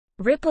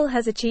Ripple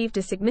has achieved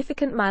a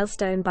significant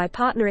milestone by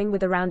partnering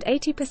with around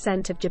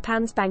 80% of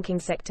Japan's banking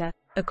sector,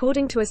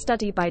 according to a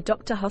study by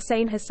Dr.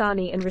 Hossein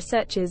Hassani and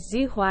researchers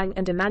Huang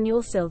and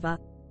Emmanuel Silva.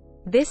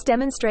 This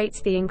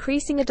demonstrates the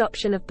increasing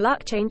adoption of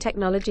blockchain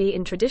technology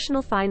in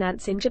traditional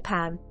finance in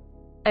Japan.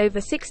 Over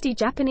 60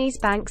 Japanese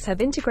banks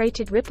have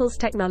integrated Ripple's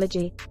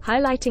technology,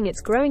 highlighting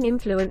its growing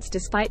influence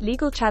despite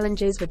legal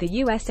challenges with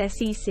the US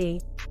SEC.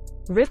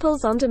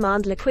 Ripple's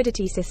on-demand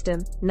liquidity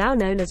system, now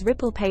known as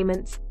Ripple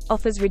Payments,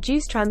 offers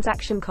reduced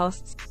transaction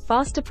costs,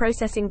 faster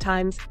processing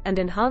times, and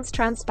enhanced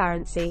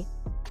transparency.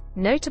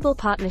 Notable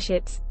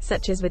partnerships,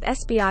 such as with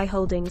SBI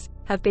Holdings,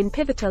 have been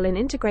pivotal in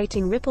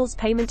integrating Ripple's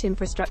payment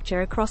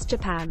infrastructure across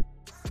Japan.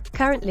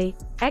 Currently,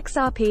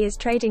 XRP is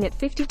trading at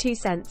 52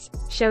 cents,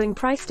 showing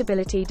price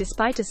stability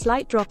despite a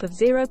slight drop of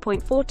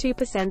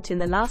 0.42% in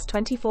the last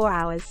 24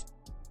 hours.